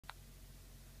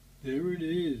There it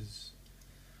is.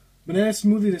 Banana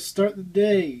smoothie to start the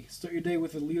day. Start your day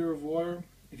with a liter of water.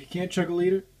 If you can't chug a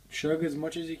liter, chug as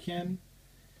much as you can.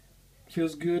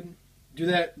 Feels good. Do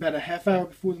that about a half hour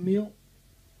before the meal.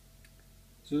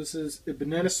 So this is a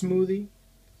banana smoothie.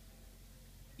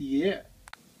 Yeah.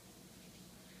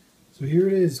 So here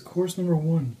it is, course number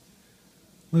 1.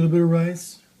 A little bit of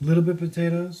rice, a little bit of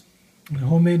potatoes, and a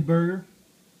homemade burger,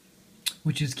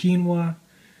 which is quinoa,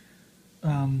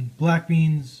 black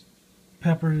beans,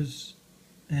 peppers,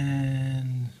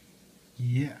 and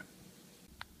yeah.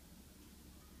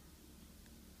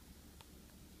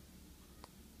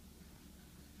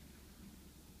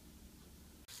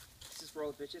 Is this where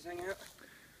all the bitches hang out?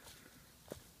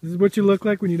 This is what you look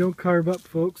like when you don't carb up,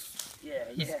 folks. Yeah.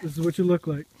 This is what you look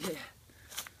like. Yeah.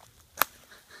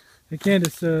 Hey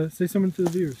Candace, say something to the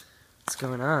viewers. What's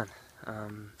going on?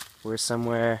 We're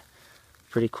somewhere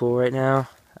pretty cool right now.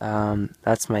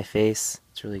 That's my face.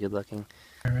 It's really good looking.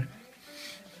 All right.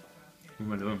 What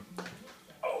am I doing?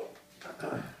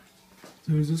 So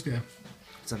who's this guy?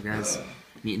 What's up, guys?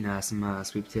 I'm eating some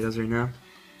sweet potatoes right now.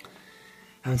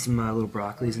 Having some little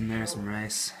broccolis in there, some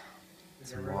rice,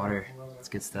 some water. It's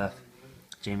good stuff.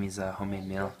 Jamie's homemade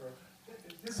meal.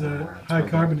 It's high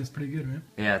carb and it's pretty good, man.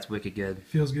 Yeah, it's wicked good.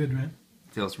 Feels good, man.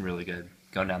 Feels really good.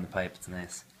 Going down the pipe, it's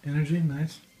nice. Energy,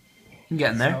 nice. I'm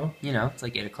getting there. Solid. You know, it's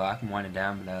like 8 o'clock. I'm winding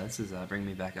down, but this is bringing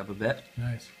me back up a bit.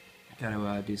 Nice.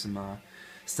 Gotta do some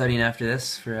studying after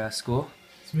this for school.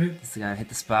 Sweet. Just gotta hit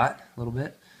the spot a little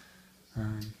bit.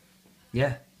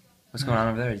 Yeah. What's going on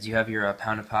over there? Did you have your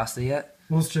pound of pasta yet?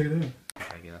 Well, let's check it out.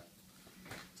 There you go.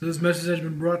 So this message has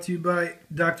been brought to you by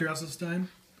Dr. Esselstein.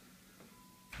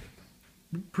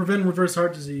 Prevent reverse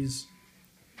heart disease,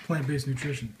 plant-based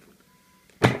nutrition.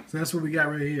 So that's what we got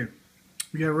right here.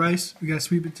 We got rice, we got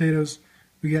sweet potatoes,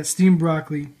 we got steamed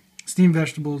broccoli, steamed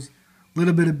vegetables, a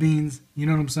little bit of beans, you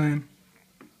know what I'm saying?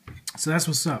 So that's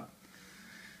what's up.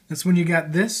 That's when you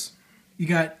got this,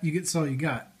 that's all you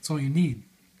got. That's all you need.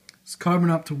 It's carbon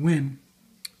up to win,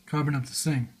 carbon up to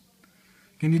sing.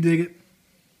 Can you dig it?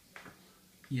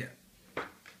 Yeah.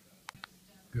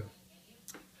 Go.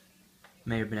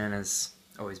 May your bananas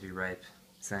always be ripe.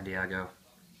 San Diego.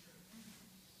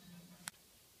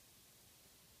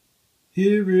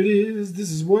 Here it is.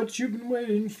 This is what you've been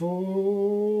waiting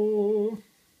for.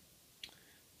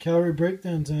 Calorie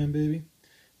breakdown time, baby.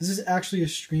 This is actually a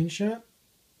screenshot,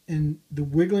 and the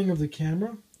wiggling of the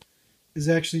camera is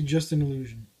actually just an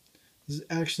illusion. This is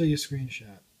actually a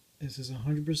screenshot. This is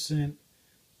 100%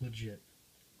 legit.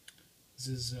 This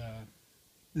is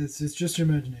it's just your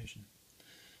imagination.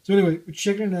 So anyway, we're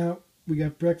checking it out. We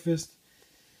got breakfast,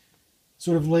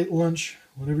 sort of late lunch,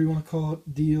 whatever you want to call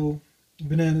it, deal.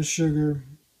 Bananas, sugar,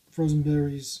 frozen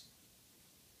berries,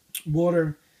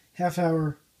 water, half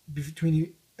hour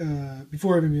between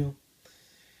before every meal.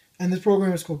 And this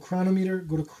program is called Chronometer.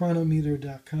 Go to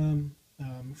chronometer.com.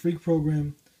 Free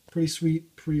program, pretty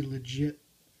sweet, pretty legit.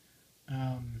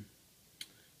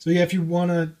 So yeah, if you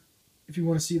wanna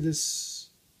see this,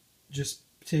 just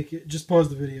pause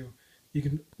the video. You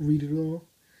can read it all.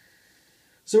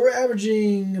 So we're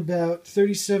averaging about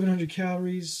 3,700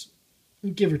 calories,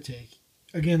 give or take.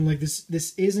 Again, like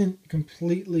this isn't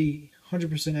completely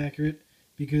 100% accurate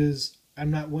because I'm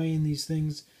not weighing these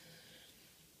things.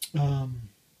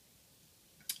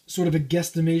 Sort of a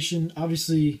guesstimation.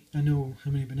 Obviously, I know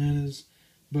how many bananas,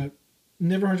 but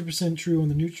never 100% true on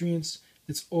the nutrients.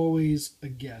 It's always a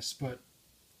guess, but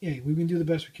yeah, we can do the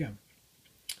best we can.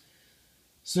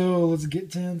 So let's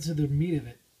get down to the meat of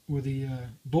it, or the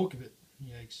bulk of it.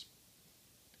 Yikes.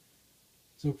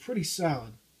 So pretty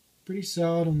solid. Pretty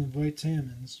solid on the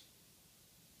vitamins.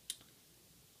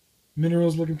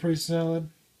 Minerals looking pretty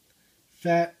solid.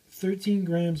 Fat, 13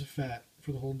 grams of fat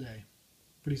for the whole day.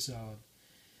 Pretty solid.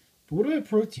 But what about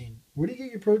protein? Where do you get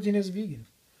your protein as a vegan?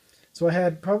 So I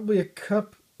had probably a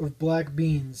cup of black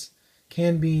beans,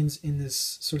 canned beans, in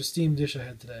this sort of steamed dish I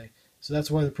had today. So that's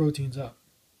why the protein's up.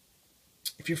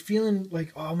 If you're feeling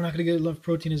like, oh, I'm not going to get enough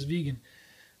protein as a vegan,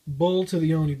 bowl to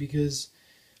the oni, because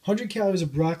 100 calories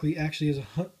of broccoli actually has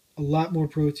a lot more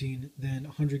protein than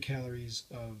 100 calories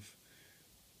of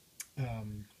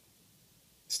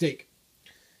steak.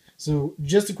 So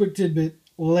just a quick tidbit.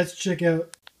 Let's check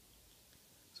out.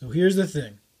 So here's the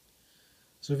thing.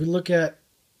 So if you look at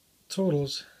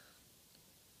totals,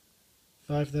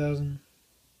 5,000,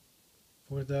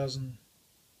 4,000,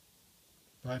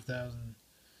 5,000,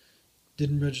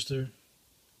 didn't register,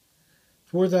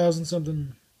 4,000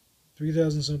 something,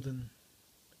 3,000 something,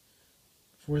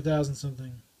 4,000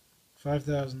 something,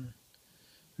 5,000,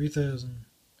 3,000.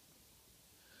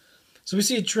 So we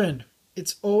see a trend.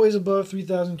 It's always above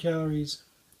 3,000 calories.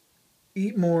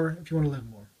 eat more if you want to live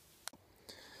more.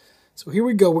 So here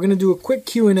we go. We're going to do a quick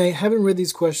Q&A. Haven't read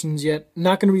these questions yet.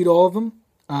 Not going to read all of them,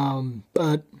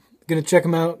 but going to check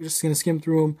them out. Just going to skim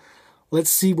through them. Let's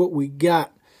see what we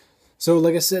got. So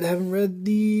like I said, haven't read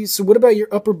these. So what about your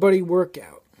upper body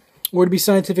workout? Or to be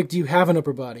scientific, do you have an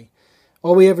upper body?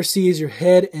 All we ever see is your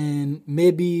head and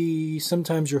maybe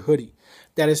sometimes your hoodie.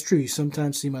 That is true. You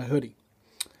sometimes see my hoodie.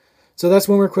 So that's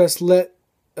one request.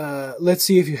 Let's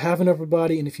see if you have an upper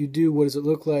body, and if you do, what does it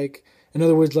look like? In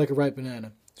other words, like a ripe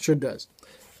banana. Sure does.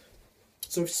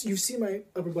 So you've seen my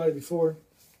upper body before.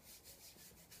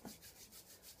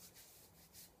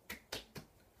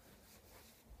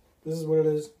 This is what it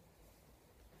is.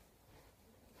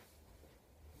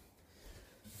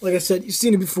 Like I said, you've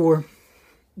seen it before.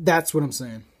 That's what I'm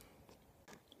saying.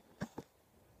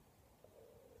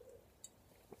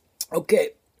 Okay,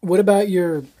 what about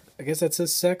your, I guess that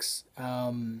says sex.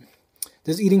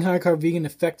 Does eating high-carb vegan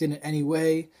affect it in any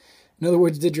way? In other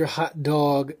words, did your hot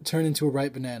dog turn into a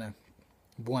ripe banana?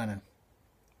 Banana?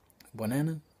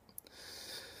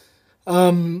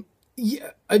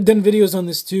 Yeah, I've done videos on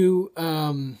this too.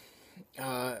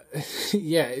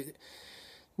 Yeah.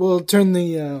 Well, turn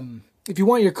the, if you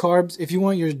want your carbs, if you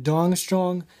want your dong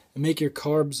strong, make your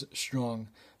carbs strong.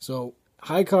 So,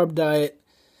 high-carb diet,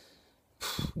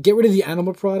 get rid of the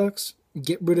animal products,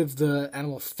 get rid of the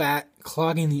animal fat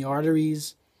clogging the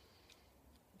arteries,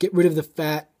 get rid of the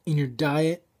fat in your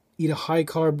diet, eat a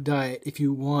high-carb diet if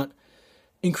you want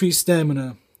increased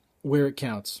stamina where it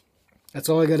counts. That's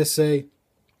all I got to say.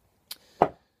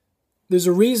 There's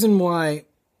a reason why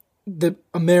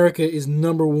America is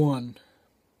number one.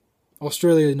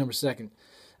 Australia is number second.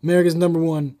 America's number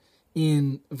one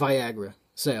in Viagra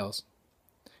sales.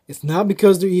 It's not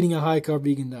because they're eating a high-carb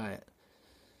vegan diet.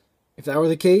 If that were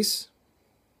the case,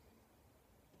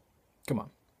 come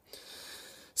on.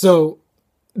 So,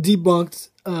 debunked.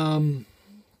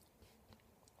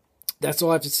 That's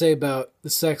all I have to say about the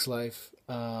sex life.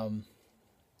 Yeah,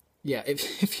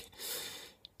 it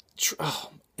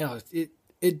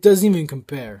doesn't even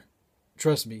compare.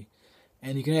 Trust me.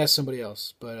 And you can ask somebody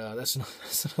else, but that's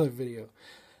another video.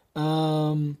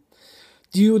 Do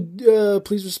you,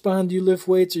 please respond, do you lift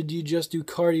weights or do you just do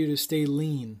cardio to stay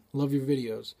lean? Love your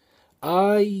videos.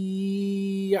 I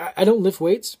don't lift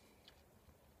weights.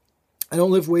 I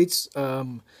don't lift weights,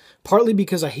 partly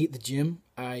because I hate the gym.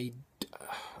 I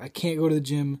can't go to the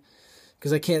gym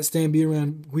because I can't stand being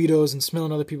around Guidos and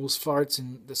smelling other people's farts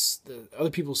and the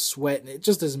other people's sweat, and it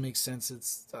just doesn't make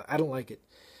sense. I don't like it.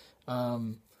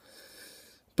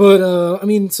 But I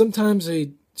mean, sometimes I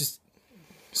just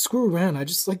screw around. I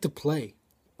just like to play.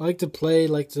 I like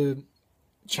to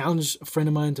challenge a friend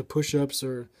of mine to push-ups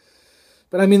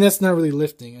but I mean, that's not really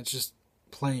lifting. It's just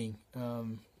playing.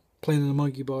 Playing in the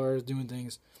monkey bars, doing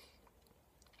things.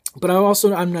 But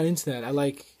I'm not into that. I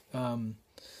like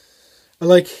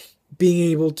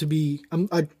being able to be, I'm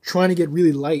trying to get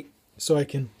really light so I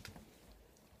can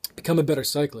become a better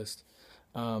cyclist.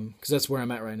 Because that's where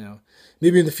I'm at right now.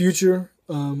 Maybe in the future,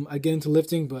 I get into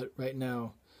lifting, but right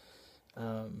now,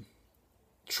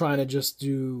 trying to just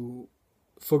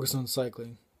focus on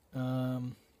cycling.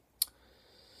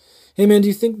 Hey man, do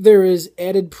you think there is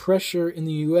added pressure in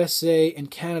the USA and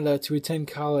Canada to attend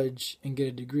college and get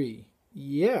a degree?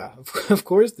 Yeah, of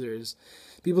course there is.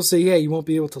 People say, yeah, you won't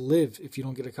be able to live if you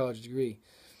don't get a college degree.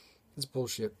 That's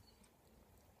bullshit.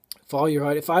 Follow your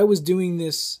heart. If I was doing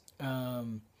this, I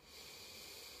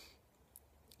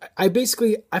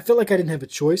felt like I didn't have a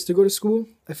choice to go to school.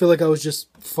 I feel like I was just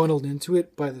funneled into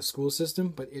it by the school system,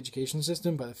 by the education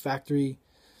system, by the factory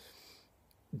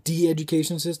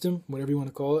de-education system, whatever you want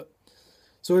to call it.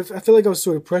 So I feel like I was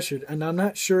sort of pressured, and I'm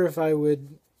not sure if I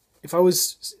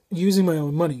was using my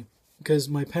own money, because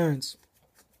my parents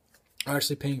are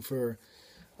actually paying for,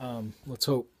 let's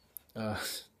hope, a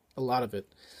lot of it.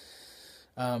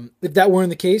 If that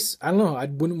weren't the case, I don't know, I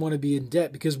wouldn't want to be in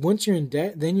debt, because once you're in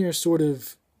debt, then you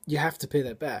have to pay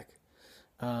that back.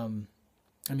 I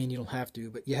mean, you don't have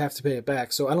to, but you have to pay it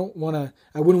back. So I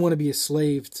wouldn't want to be a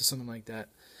slave to something like that.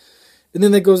 And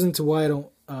then that goes into why I don't,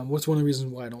 what's one of the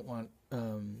reasons why I don't want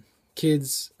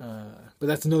kids, but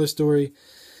that's another story.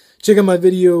 Check out my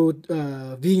video,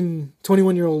 vegan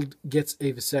 21-year-old gets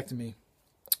a vasectomy.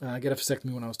 I got a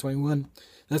vasectomy when I was 21.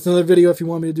 That's another video. If you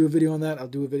want me to do a video on that, I'll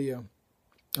do a video.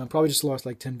 I probably just lost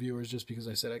like 10 viewers just because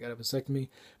I said I got a vasectomy.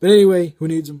 But anyway, who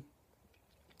needs them?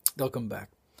 They'll come back.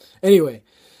 Anyway,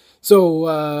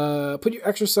 so put your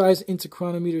exercise into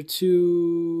chronometer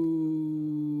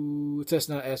 2, if that's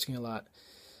not asking a lot.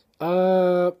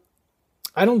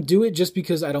 I don't do it just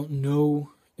because I don't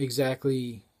know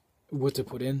exactly what to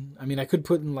put in. I mean, I could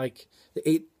put in like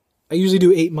the I usually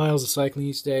do 8 miles of cycling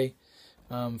each day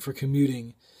for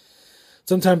commuting.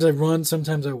 Sometimes I run,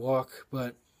 sometimes I walk,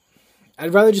 but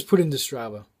I'd rather just put it into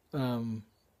Strava,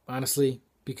 honestly,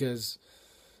 because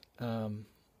now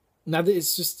that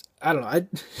it's just, I don't know,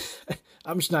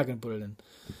 I'm just not going to put it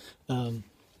in.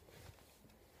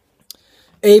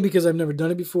 A, because I've never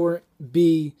done it before.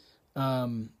 B,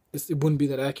 it wouldn't be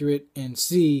that accurate. And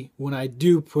C, when I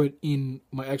do put in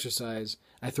my exercise,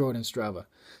 I throw it in Strava.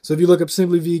 So if you look up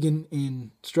Simply Vegan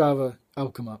in Strava, I'll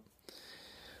come up.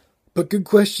 But good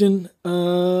question.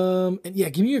 And yeah,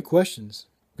 give me your questions.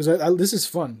 Because this is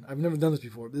fun. I've never done this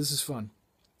before, but this is fun.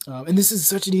 And this is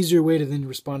such an easier way to then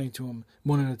responding to them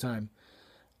one at a time.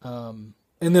 And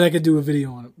then I could do a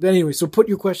video on it. But anyway, so put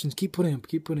your questions. Keep putting them.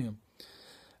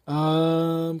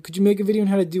 Could you make a video on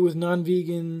how to deal with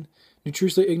non-vegan,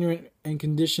 nutritionally ignorant, and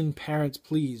conditioned parents,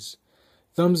 please?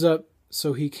 Thumbs up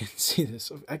so he can see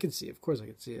this. I can see it. Of course I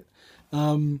can see it.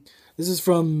 This is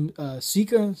from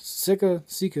Sika?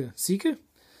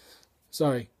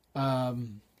 Sorry.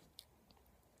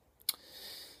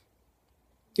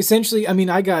 Essentially, I mean,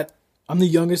 I'm the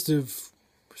youngest of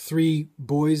 3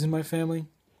 boys in my family.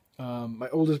 My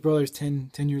oldest brother is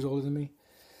 10 years older than me.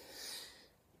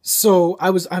 So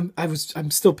I'm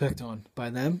still picked on by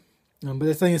them. But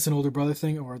I think it's an older brother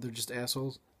thing, or they're just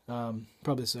assholes.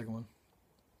 Probably the second one.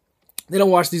 They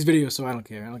don't watch these videos, so I don't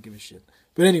care. I don't give a shit.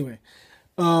 But anyway,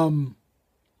 so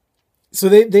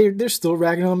they're still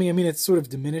ragging on me. I mean, it's sort of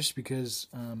diminished because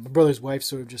my brother's wife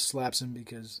sort of just slaps him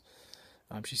because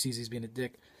she sees he's being a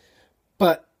dick.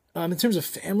 But in terms of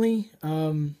family,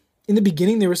 in the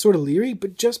beginning they were sort of leery,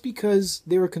 but just because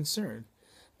they were concerned.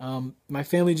 My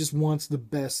family just wants the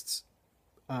best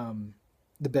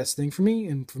thing for me,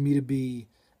 and for me to be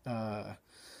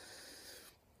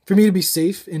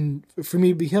safe and for me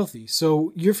to be healthy.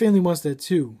 So your family wants that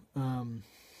too.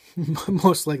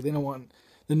 Most likely,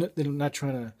 they're not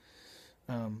trying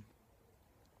to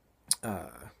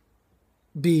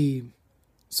be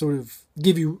sort of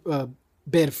give you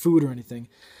bad food or anything.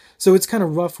 So it's kind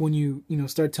of rough when you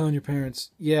start telling your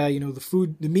parents, yeah,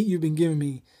 the meat you've been giving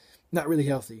me, not really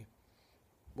healthy.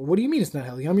 Well, what do you mean it's not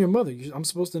healthy? I'm your mother. I'm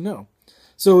supposed to know.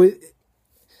 So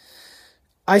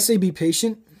I say be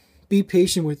patient. Be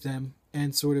patient with them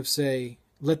and sort of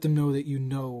let them know that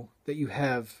you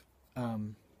have,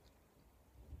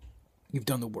 you've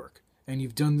done the work and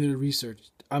you've done the research.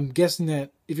 I'm guessing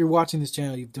that if you're watching this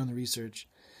channel, you've done the research,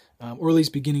 or at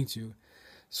least beginning to.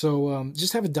 So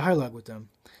just have a dialogue with them.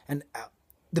 And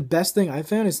the best thing I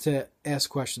found is to ask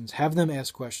questions. Have them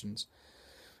ask questions.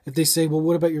 If they say, well,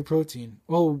 what about your protein?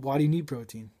 Well, why do you need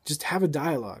protein? Just have a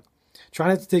dialogue. Try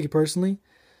not to take it personally.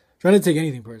 Try not to take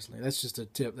anything personally. That's just a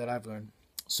tip that I've learned.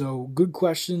 So, good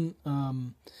question.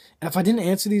 And if I didn't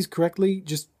answer these correctly,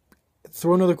 just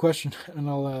throw another question and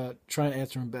I'll try and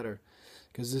answer them better.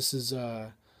 Because this is,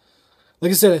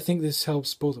 like I said, I think this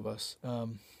helps both of us.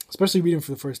 Especially reading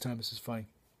for the first time. This is funny.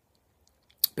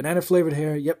 Banana flavored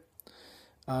hair. Yep.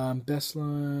 Best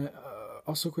line.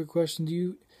 Also, quick question. Do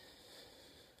you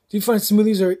find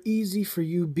smoothies are easy for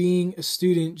you being a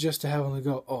student just to have on the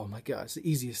go? Oh my God, it's the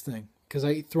easiest thing. Because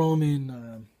I throw them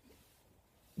in,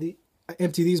 I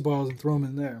empty these bottles and throw them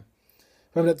in there.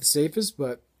 Probably not the safest,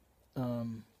 but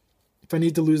if I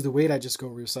need to lose the weight, I just go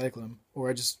recycle them. Or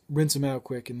I just rinse them out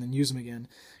quick and then use them again.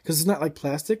 Because it's not like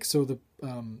plastic, so the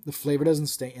flavor doesn't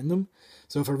stay in them.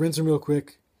 So if I rinse them real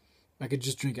quick, I could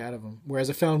just drink out of them. Whereas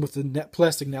I found with the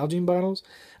plastic Nalgene bottles,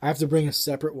 I have to bring a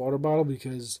separate water bottle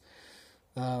because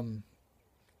what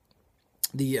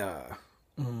do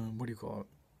you call it?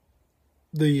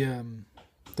 The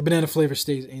banana flavor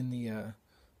stays in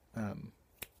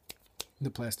the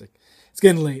plastic. It's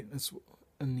getting late.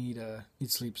 I need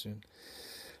sleep soon.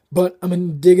 But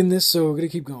I'm digging this, so we're gonna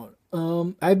keep going.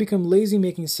 I've become lazy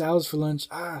making salads for lunch.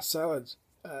 Salads.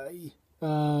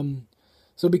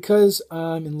 So because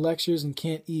I'm in lectures and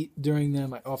can't eat during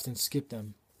them, I often skip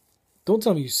them. Don't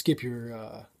tell me you skip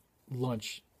your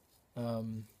lunch.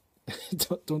 Don't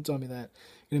tell me that.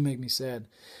 It's gonna make me sad.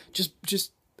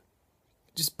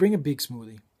 Just bring a big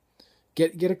smoothie.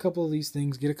 Get a couple of these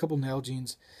things. Get a couple of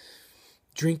Nalgene's.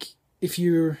 Drink if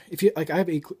you like. I have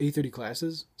 8:30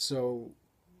 classes, so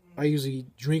I usually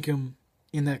drink them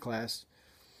in that class.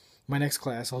 My next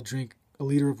class, I'll drink a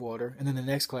liter of water, and then the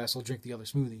next class, I'll drink the other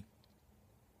smoothie.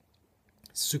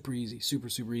 It's super easy, super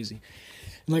easy.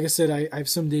 And like I said, I have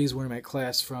some days where I'm at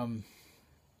class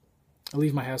I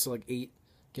leave my house at like 8,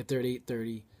 get there at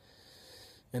 8:30,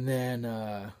 and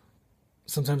then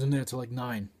sometimes I'm there till like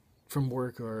 9 from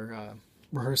work or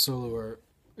rehearsal or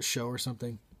a show or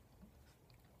something.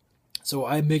 So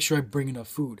I make sure I bring enough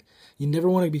food. You never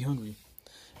want to be hungry.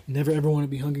 Never ever want to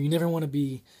be hungry. You never want to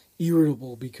be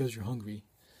irritable because you're hungry.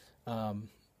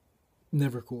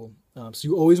 Never cool. So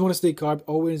you always want to stay carb.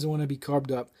 Always want to be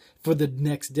carved up for the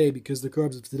next day because the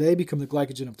carbs of today become the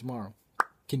glycogen of tomorrow.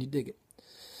 Can you dig it?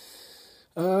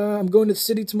 I'm going to the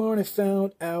city tomorrow, and I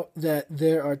found out that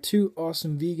there are 2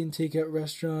 awesome vegan takeout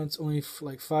restaurants only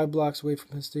like 5 blocks away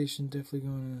from the station. Definitely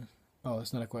going to... Oh,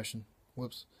 that's not a question.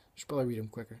 Whoops. I should probably read them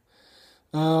quicker.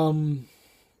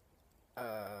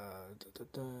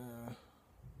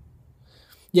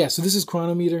 Yeah, so this is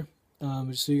Chronometer.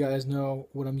 Just so you guys know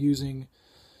what I'm using.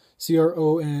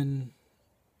 Cronometer.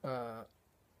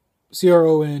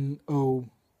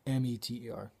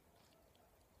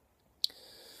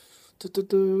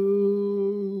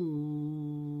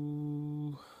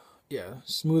 Yeah,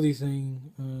 smoothie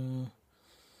thing.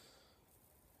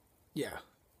 Yeah,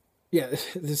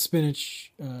 the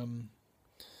spinach.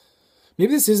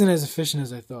 Maybe this isn't as efficient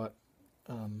as I thought,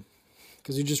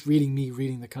 because you're just reading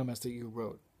the comments that you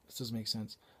wrote. This doesn't make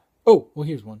sense. Oh, well,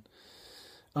 here's one.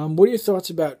 What are your thoughts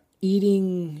about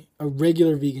eating a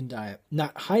regular vegan diet?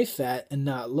 Not high fat and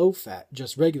not low fat,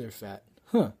 just regular fat.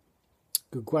 Huh.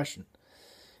 Good question.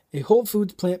 A whole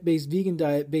foods plant-based vegan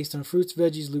diet based on fruits,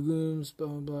 veggies, legumes, blah,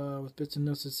 blah, blah, with bits of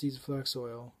nuts and seeds, flax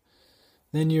oil.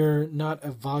 Then you're not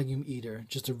a volume eater,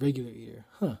 just a regular eater.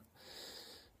 Huh.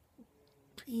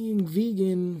 Being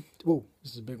vegan... Whoa,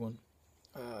 this is a big one.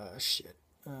 Shit.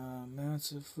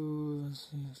 Amounts of food,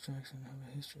 extraction, have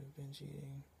a history of binge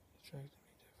eating. Distracted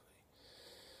me definitely.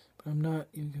 But I'm not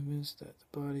even convinced that the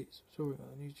body is absorbing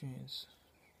all the nutrients.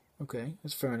 Okay,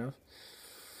 that's fair enough.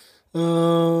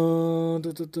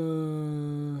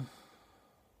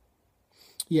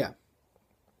 Yeah.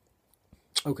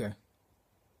 Okay.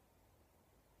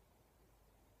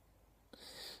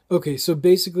 Okay, so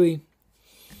basically,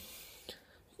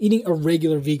 eating a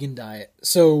regular vegan diet.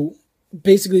 So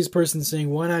basically, this person's saying,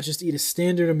 why not just eat a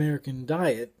standard American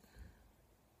diet,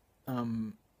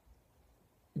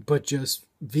 but just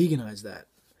veganize that?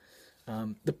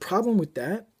 The problem with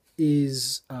that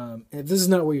is, if this is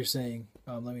not what you're saying,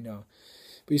 let me know.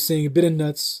 But you're saying a bit of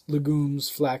nuts, legumes,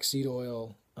 flaxseed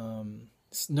oil,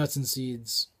 nuts and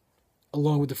seeds,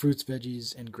 along with the fruits,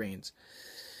 veggies, and grains,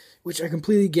 which I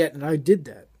completely get, and I did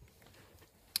that.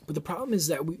 But the problem is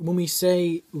that when we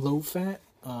say low fat,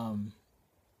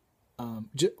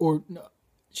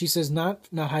 she says not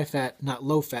high fat, not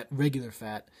low fat, regular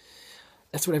fat.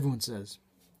 That's what everyone says.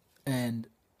 And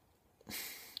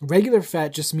regular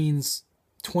fat just means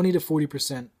 20 to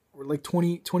 40%, or like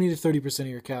 20 to 30% of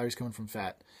your calories coming from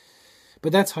fat.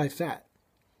 But that's high fat.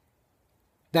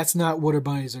 That's not what our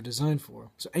bodies are designed for.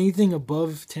 So anything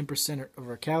above 10% of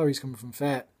our calories coming from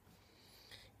fat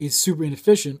is super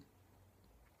inefficient,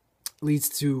 leads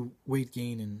to weight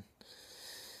gain, and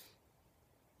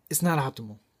it's not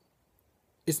optimal.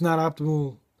 It's not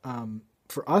optimal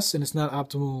for us, and it's not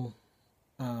optimal.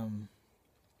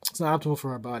 It's not optimal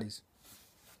for our bodies.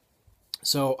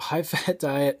 So high fat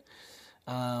diet.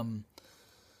 High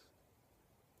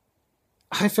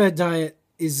fat diet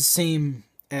is the same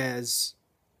as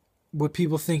what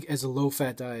people think as a low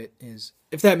fat diet is.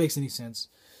 If that makes any sense.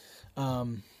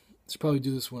 Let's probably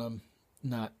do this when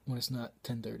it's not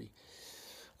 10:30.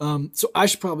 So I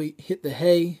should probably hit the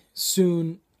hay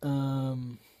soon. But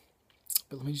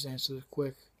let me just answer this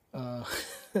quick.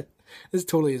 This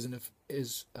totally is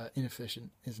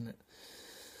inefficient, isn't it?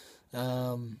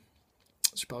 I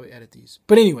should probably edit these.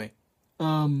 But anyway.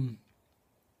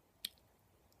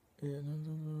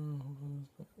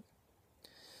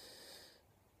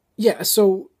 Yeah,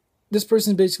 so this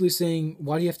person is basically saying,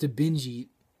 why do you have to binge eat?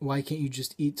 Why can't you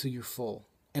just eat till you're full?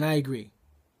 And I agree.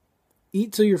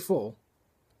 Eat till you're full.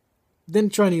 Then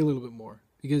try and eat a little bit more.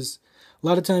 Because a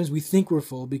lot of times we think we're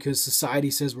full because society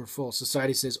says we're full.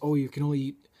 Society says, oh, you can only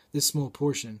eat this small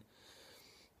portion.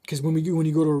 Because when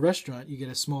you go to a restaurant, you get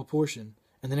a small portion.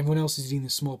 And then everyone else is eating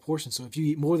this small portion. So if you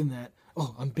eat more than that,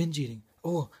 oh, I'm binge eating.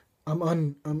 Oh,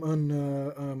 I'm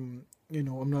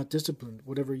not disciplined.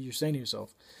 Whatever you're saying to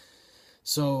yourself.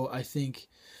 So I think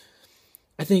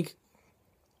I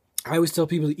always tell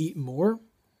people to eat more.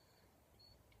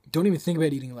 Don't even think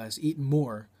about eating less. Eat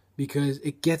more, because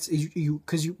it gets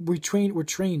we're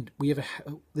trained. We have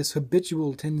this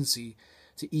habitual tendency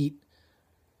to eat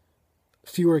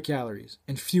fewer calories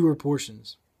and fewer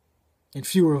portions and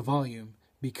fewer volume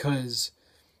because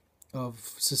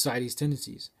of society's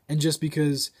tendencies. And just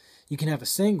because you can have a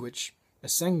sandwich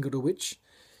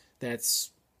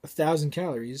that's 1,000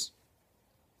 calories,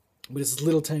 but it's a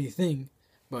little tiny thing,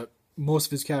 but most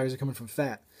of its calories are coming from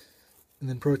fat and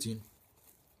then protein.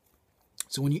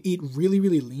 So when you eat really,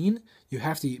 really lean, you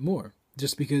have to eat more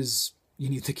just because you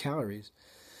need the calories.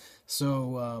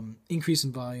 So increase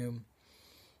in volume,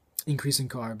 increase in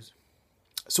carbs.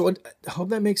 So I hope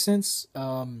that makes sense. So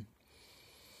I'm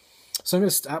going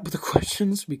to stop with the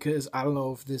questions because I don't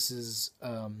know if this is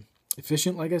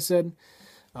efficient, like I said.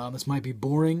 This might be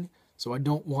boring, so I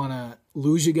don't want to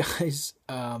lose you guys.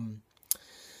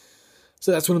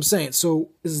 So that's what I'm saying.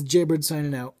 So this is Jaybird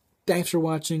signing out. Thanks for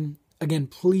watching. Again,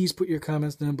 please put your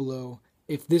comments down below.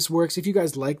 If this works, if you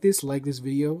guys like this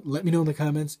video, let me know in the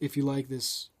comments if you like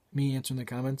this, me answering the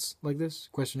comments like this,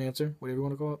 question answer, whatever you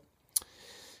want to call it.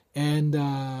 And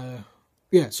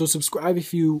yeah, so subscribe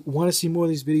if you want to see more of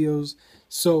these videos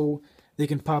so they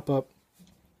can pop up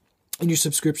in your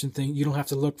subscription thing. You don't have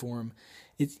to look for them.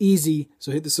 It's easy,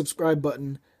 so hit the subscribe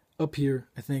button up here,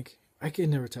 I think. I can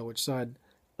never tell which side.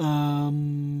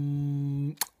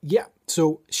 Yeah,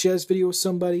 so share this video with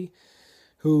somebody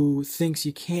who thinks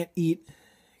you can't eat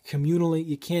communally,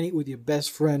 you can't eat with your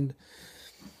best friend,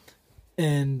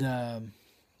 and on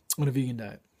a vegan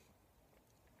diet.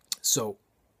 So,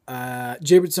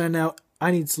 Jaybird signing out.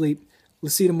 I need sleep.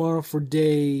 Let's see you tomorrow for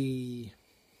day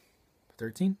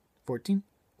 13, 14,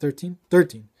 13,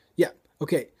 13. Yeah,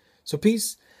 okay. So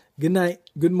peace, good night,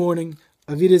 good morning,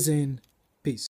 auf Wiedersehen, peace.